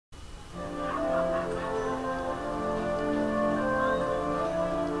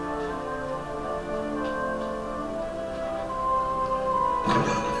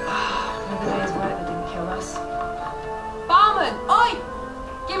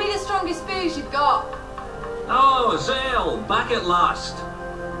news you've got? Oh, Zale, back at last.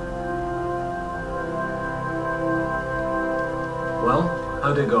 Well,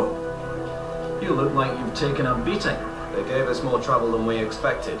 how'd it go? You look like you've taken a beating. They gave us more trouble than we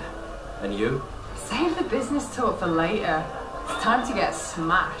expected. And you? Save the business talk for later. It's time to get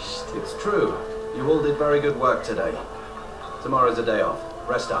smashed. It's true. You all did very good work today. Tomorrow's a day off.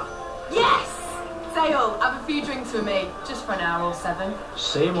 Rest up. Yes! Zale, have a few drinks with me, just for an hour or 7.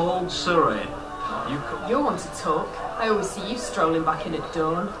 Same old Serene. You'll want to talk. I always see you strolling back in at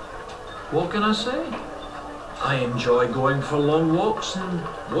dawn. What can I say? I enjoy going for long walks and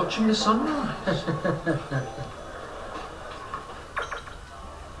watching the sunrise.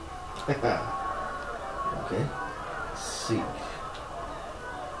 Okay. Seek.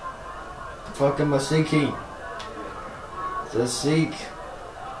 The fuck am I seeking? It says seek.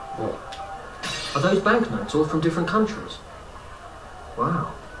 What? Are those banknotes all from different countries?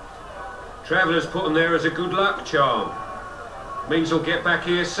 Wow. Travellers put them there as a good luck charm. Means they'll get back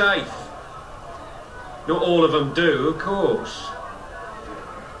here safe. Not all of them do, of course.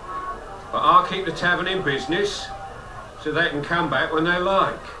 But I'll keep the tavern in business so they can come back when they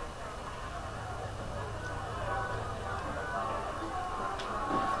like.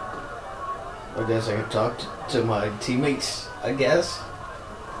 I guess I can talk to my teammates, I guess.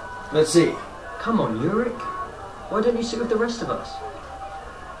 Let's see. Come on, Yurik. Why don't you sit with the rest of us?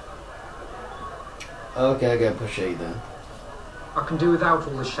 Okay, I gotta push A then. I can do without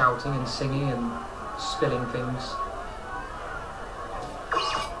all the shouting and singing and spilling things.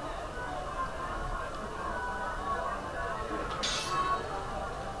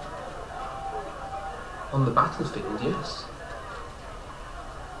 On the battlefield, yes.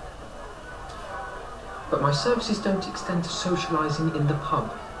 But my services don't extend to socialising in the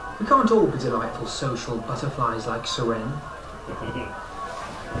pub. We can't all be delightful social butterflies like Seren.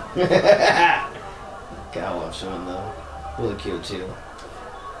 God, I love Seren though. Really cute too.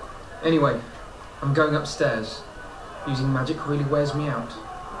 Anyway, I'm going upstairs. Using magic really wears me out.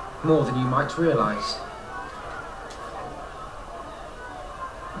 More than you might realise.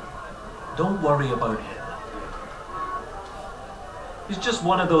 Don't worry about him. He's just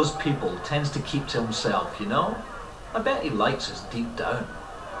one of those people, tends to keep to himself, you know? I bet he likes us deep down.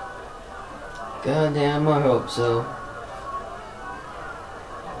 Goddamn, I hope so.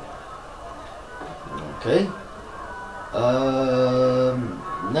 Okay.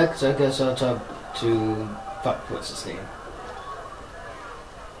 Next I guess I'll talk to... Fuck, what's his name?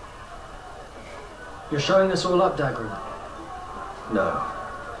 You're showing us all up, Dagran. No,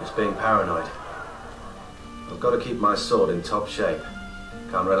 just being paranoid. I've got to keep my sword in top shape.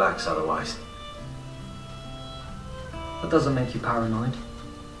 Can't relax otherwise. That doesn't make you paranoid.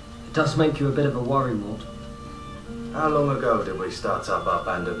 It does make you a bit of a worrywart. How long ago did we start up our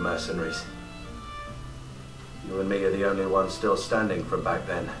band of mercenaries? You and me are the only ones still standing from back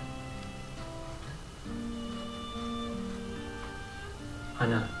then. I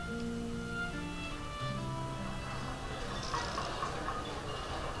know.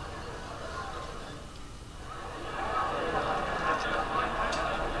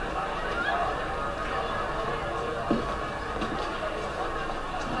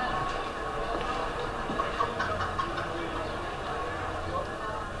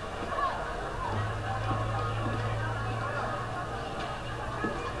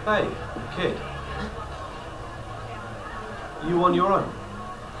 Hey, kid. You on your own?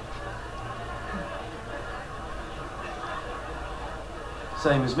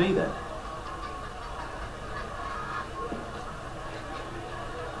 Same as me then.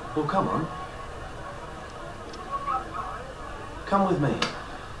 Well, come on. Come with me.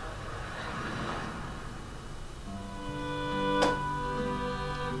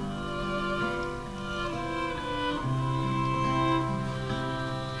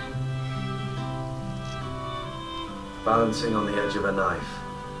 Balancing on the edge of a knife.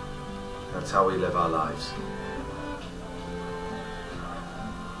 That's how we live our lives.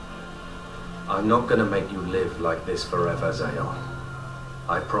 I'm not gonna make you live like this forever, Zale.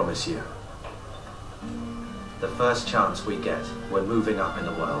 I promise you. The first chance we get, we're moving up in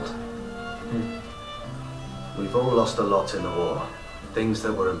the world. We've all lost a lot in the war. Things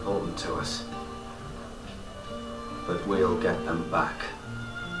that were important to us. But we'll get them back.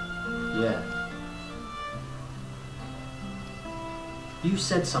 Yeah. You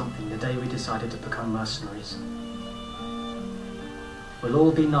said something the day we decided to become mercenaries. We'll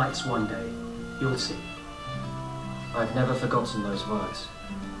all be knights one day. You'll see. I've never forgotten those words.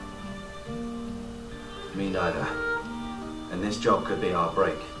 Me neither. And this job could be our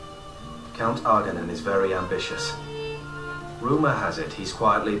break. Count Arganan is very ambitious. Rumour has it he's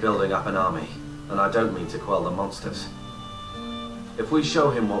quietly building up an army, and I don't mean to quell the monsters. If we show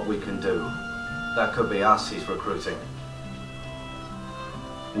him what we can do, that could be us he's recruiting.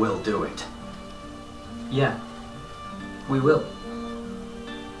 We'll do it. Yeah, we will.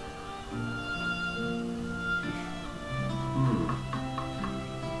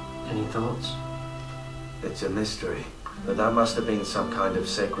 Any thoughts? It's a mystery, but that must have been some kind of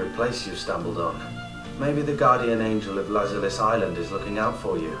sacred place you stumbled on. Maybe the guardian angel of Lazalis Island is looking out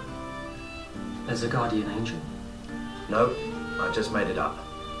for you. There's a guardian angel? No, I just made it up.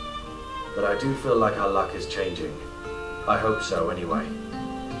 But I do feel like our luck is changing. I hope so, anyway.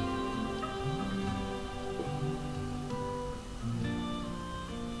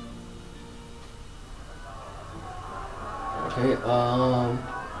 Okay,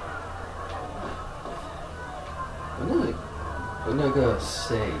 we're gonna go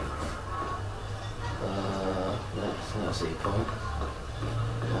save. That's not a save point.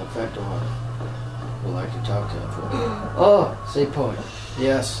 In fact, I would like to talk to him for oh, save point.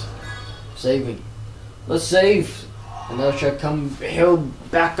 Yes. Saving. Let's save. And I shall come here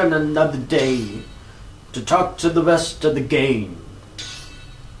back on another day to talk to the rest of the game.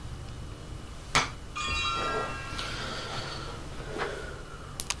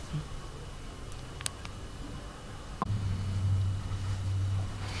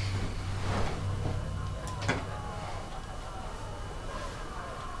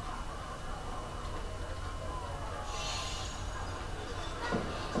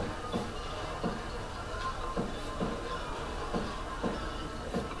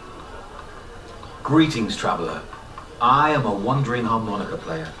 Greetings, traveller. I am a wandering harmonica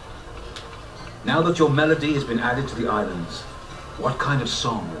player. Now that your melody has been added to the islands, what kind of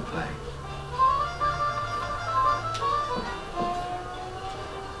song will play?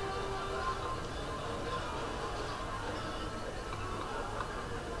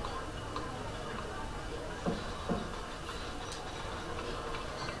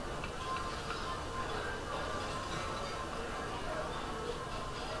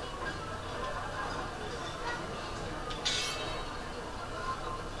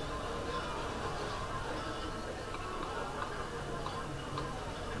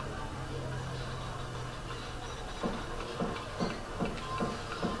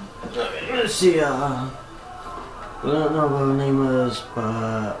 Let's see, I don't know what her name is,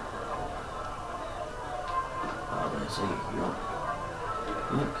 but let's see,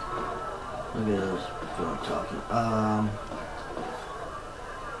 look at this girl talking.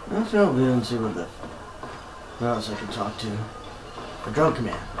 Let's go over here and see what else I can talk to. A drunk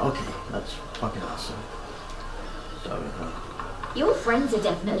man. Okay, that's fucking awesome. Sorry, your friends are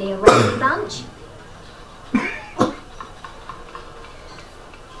definitely a rowdy bunch.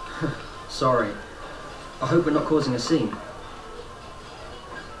 Sorry. I hope we're not causing a scene.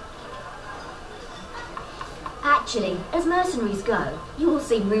 Actually, as mercenaries go, you all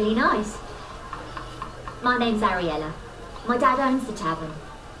seem really nice. My name's Ariella. My dad owns the tavern.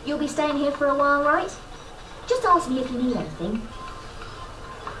 You'll be staying here for a while, right? Just ask me if you need anything.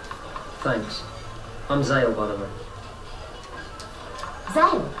 Thanks. I'm Zale, by the way.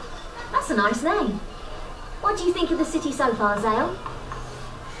 Zale? That's a nice name. What do you think of the city so far, Zale?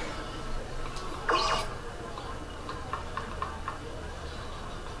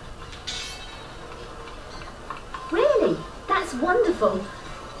 Really? That's wonderful.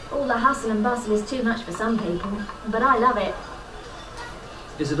 All the hustle and bustle is too much for some people, but I love it.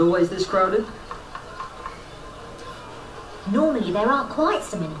 Is it always this crowded? Normally there aren't quite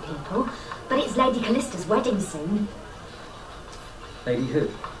so many people, but it's Lady Callista's wedding soon. Lady who?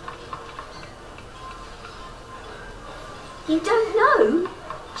 You don't know?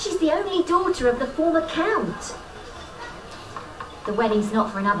 She's the only daughter of the former Count. The wedding's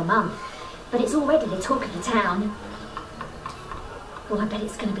not for another month, but it's already the talk of the town. Oh, I bet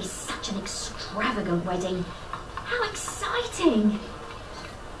it's going to be such an extravagant wedding. How exciting!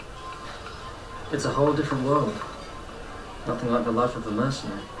 It's a whole different world. Nothing like the life of a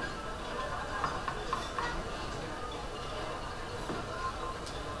mercenary.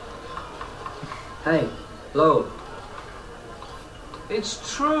 Hey, Lo.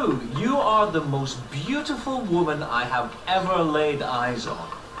 It's true. You are the most beautiful woman I have ever laid eyes on.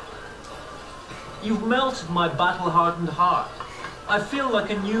 You've melted my battle-hardened heart. I feel like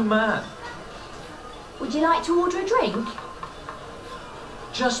a new man. Would you like to order a drink?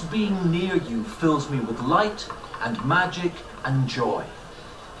 Just being near you fills me with light and magic and joy.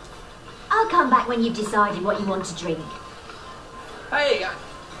 I'll come back when you've decided what you want to drink. Hey!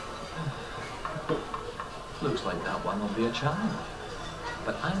 Looks like that one will be a challenge.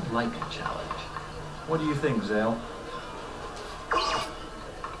 But I like a challenge. What do you think, Zale?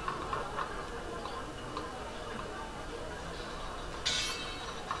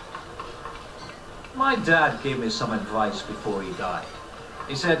 My dad gave me some advice before he died.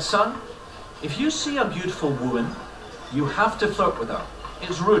 He said, son, if you see a beautiful woman, you have to flirt with her.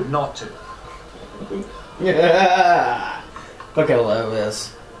 It's rude not to. Yeah. Fucking love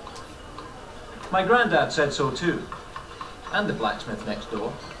this. My granddad said so too. And the blacksmith next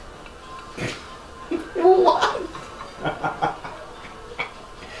door. What?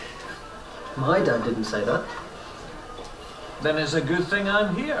 My dad didn't say that. Then it's a good thing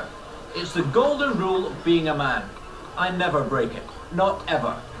I'm here. It's the golden rule of being a man. I never break it. Not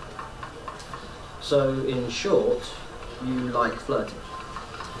ever. So, in short, you like flirting?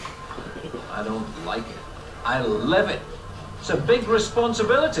 I don't like it. I live it. It's a big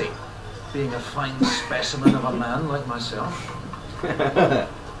responsibility, being a fine specimen of a man like myself.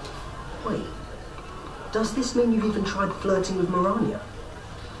 Wait, does this mean you've even tried flirting with Marania?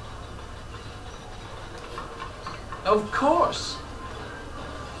 Of course.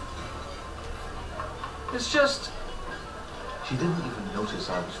 It's just... she didn't even notice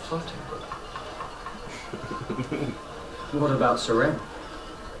I was flirting with her. What about Seren?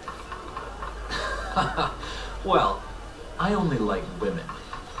 Well, I only like women.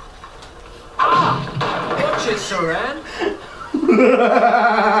 Ah! Watch it, Seren!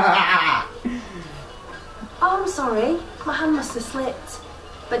 Oh, I'm sorry. My hand must have slipped.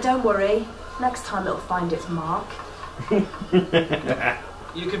 But don't worry. Next time it'll find its mark. You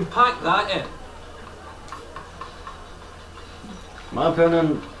can pack that in. My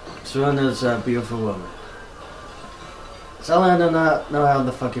opinion, Seren is a beautiful woman. Sally does not know how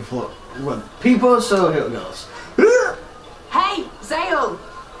to fucking flirt with people, so here it goes. Hey, Zale!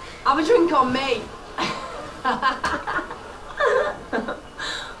 Have a drink on me.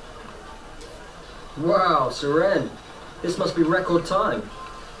 Wow, Seren. This must be record time.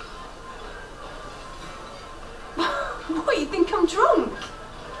 What, you think I'm drunk?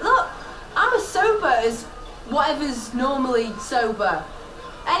 Look, I'm as sober as whatever's normally sober.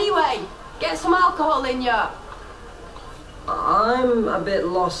 Anyway, get some alcohol in ya. I'm a bit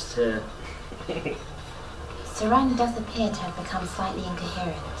lost here. Seren does appear to have become slightly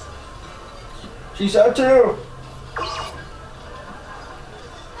incoherent. She's out too!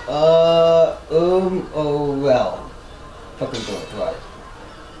 Oh well. Fucking do it, right.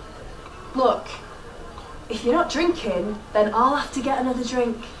 Look, if you're not drinking, then I'll have to get another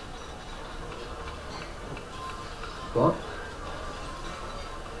drink. What?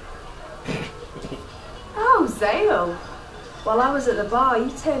 Oh, Zale. While I was at the bar,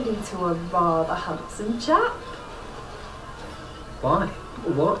 you turned into a rather handsome chap. Why?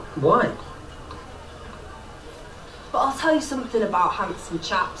 What? Why? But I'll tell you something about handsome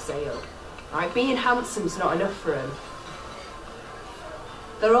chaps, Zale. Right, being handsome's not enough for them.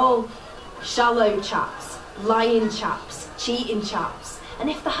 They're all shallow chaps, lying chaps, cheating chaps. And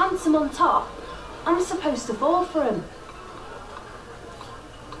if they're handsome on top, I'm supposed to fall for them.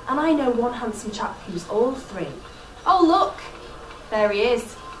 And I know one handsome chap who's all three. Oh, look! There he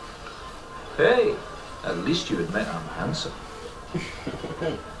is. Hey, at least you admit I'm handsome.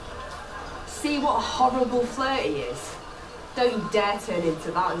 See what a horrible flirt he is? Don't you dare turn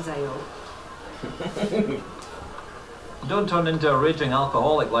into that, Zale. Don't turn into a raging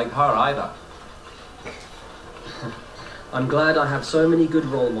alcoholic like her either. I'm glad I have so many good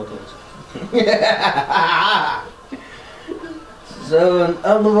role models. So, in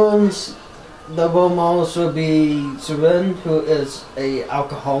other ones, the role models will be Seren, who is a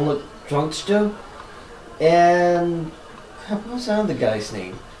alcoholic drunkster, and what's the other guy's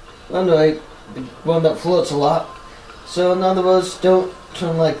name? Anyway, the one that floats a lot. So, in other words, don't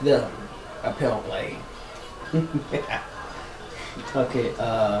turn like them, apparently. Okay,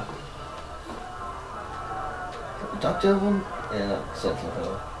 talk to everyone? Yeah, except for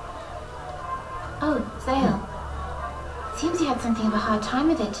her. Oh, Zale. Seems you had something of a hard time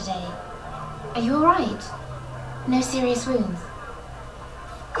with it today. Are you alright? No serious wounds?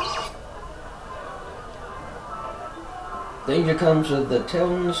 Danger comes with the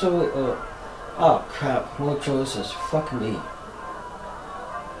tail, so oh crap, more choices. Fuck me.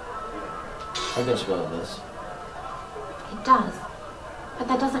 I guess go with this. It does. But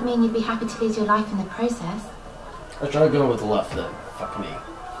that doesn't mean you'd be happy to lose your life in the process. I'll try going with the left then. Fuck me.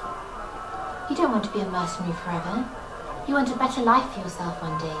 You don't want to be a mercenary forever. You want a better life for yourself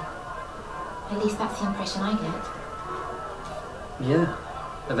one day. At least that's the impression I get. Yeah,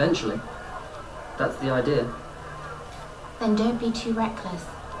 eventually. That's the idea. Then don't be too reckless.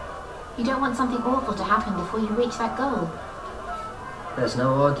 You don't want something awful to happen before you reach that goal. There's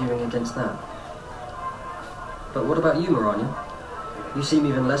no arguing against that. But what about you, Marania? You seem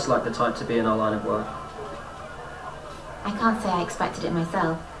even less like the type to be in our line of work. I can't say I expected it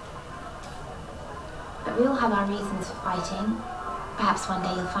myself. But we all have our reasons for fighting. Perhaps one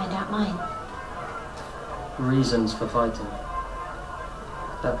day you'll find out mine. Reasons for fighting.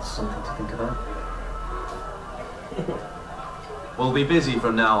 That's something to think about. We'll be busy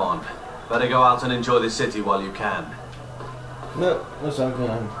from now on. Better go out and enjoy the city while you can. No, that's not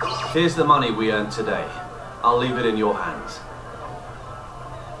going. Here's the money we earned today. I'll leave it in your hands.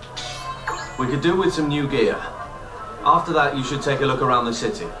 We could do with some new gear. After that, you should take a look around the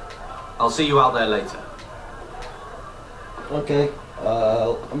city. I'll see you out there later. Okay,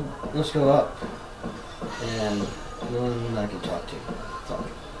 let's go up. And no one I can talk to. Fuck.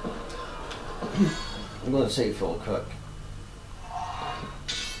 I'm gonna save for a cook.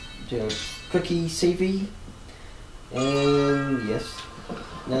 Do a cookie CV. And yes.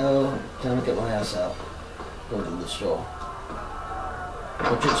 No, time to get my ass out. Go to the store.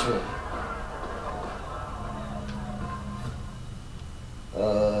 Which it's room.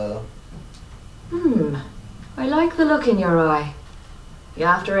 I like the look in your eye. You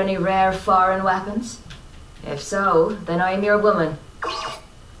after any rare foreign weapons? If so, then I am your woman. I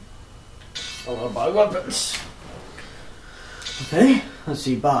wanna buy weapons. Okay, let's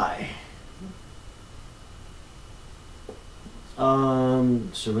see, buy.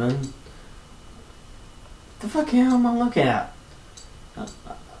 So then, the fuck hell am I looking at? I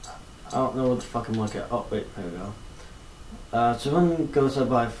don't know what the fuck I'm looking at. Oh wait, there we go. So then goes up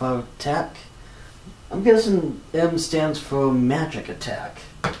by 5 attack. I'm guessing M stands for magic attack.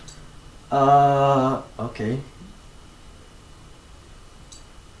 Okay.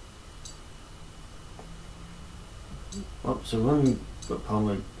 Oh, so one would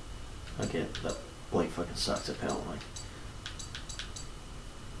probably... Okay, that blade fucking sucks apparently.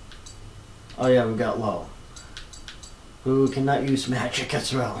 Oh yeah, we got low. Who cannot use magic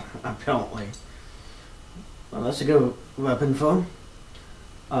as well, apparently. Well, that's a good weapon for him.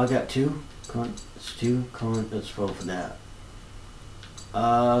 I got 2. It's 2. Let's roll for that.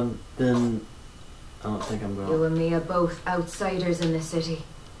 Then... I don't think I'm going... You and me are both outsiders in this city.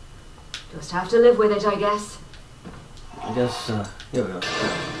 Just have to live with it, I guess. I guess, here we go.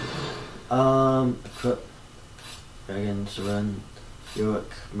 Equip. Again, Seren,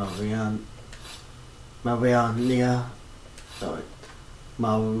 York, Mariania. Sorry.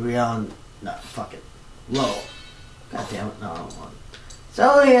 Nah, fuck it. Low. God damn it, no, I don't want it. So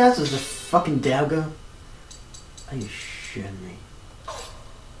all he has is a fucking dagger? Are you shitting me?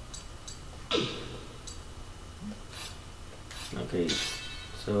 Okay,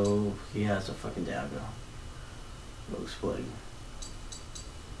 so he has a fucking dagger. Looks blade.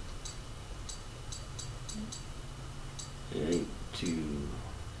 8 to...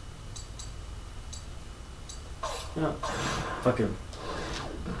 No, fuck him.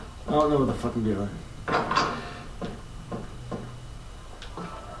 I don't know what the fuck I'm doing.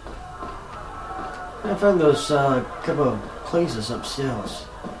 I found those couple of places upstairs.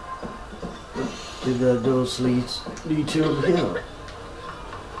 Do the doors lead to over here?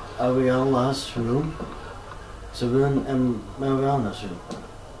 Are we on last room? So we're in Mariana's room.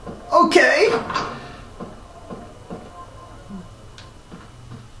 Okay!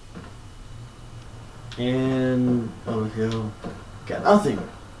 And over here, got nothing.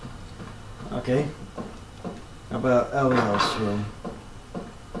 Okay. How about Ariel's room?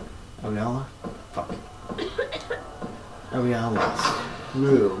 Ariella? Fuck. Ariela's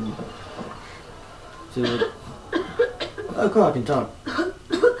room. So, oh cool, I can talk.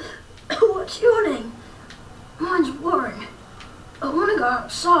 What's your name? Mine's Warren. I want to go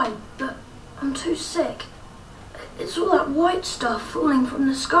outside, but I'm too sick. It's all that white stuff falling from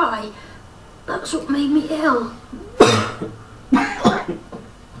the sky. That's what made me ill.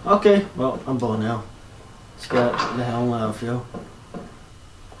 Okay, well, I'm bored now. Let's get the hell out of here.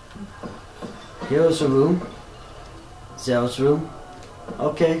 Here's a room. Zell's room.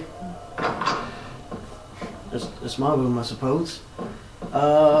 Okay. It's my room, I suppose.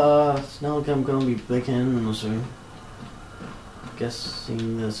 It's not like I'm gonna be breaking in this room.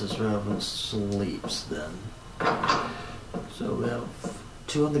 Guessing this is where everyone sleeps then. So we have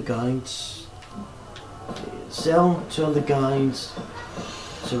 2 other guides. Zell, 2 other guides.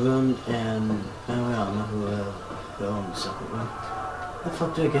 Sarun and Mariana who are their own separate room. How the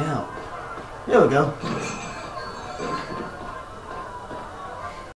fuck do I get out? Here we go.